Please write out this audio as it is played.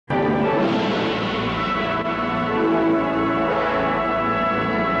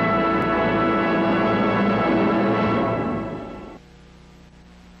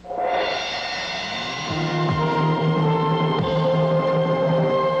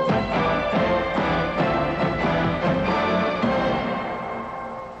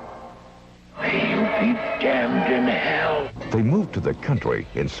country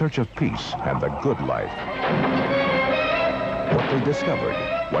in search of peace and the good life. What they discovered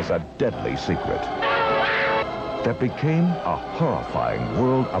was a deadly secret that became a horrifying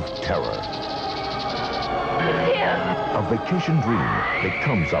world of terror. A vacation dream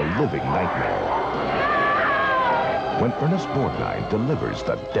becomes a living nightmare when Ernest Borgnine delivers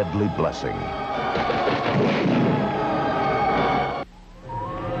the deadly blessing.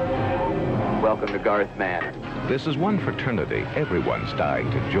 Welcome to Garth Manor. This is one fraternity everyone's dying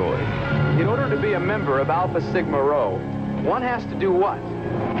to join. In order to be a member of Alpha Sigma Rho, one has to do what?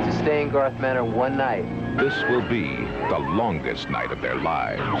 To stay in Garth Manor one night. This will be the longest night of their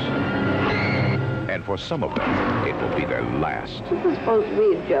lives. And for some of them, it will be their last. This is supposed to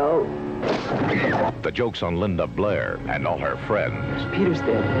be a joke. The joke's on Linda Blair and all her friends. Peter's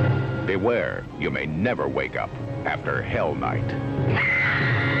dead. Beware, you may never wake up after Hell Night.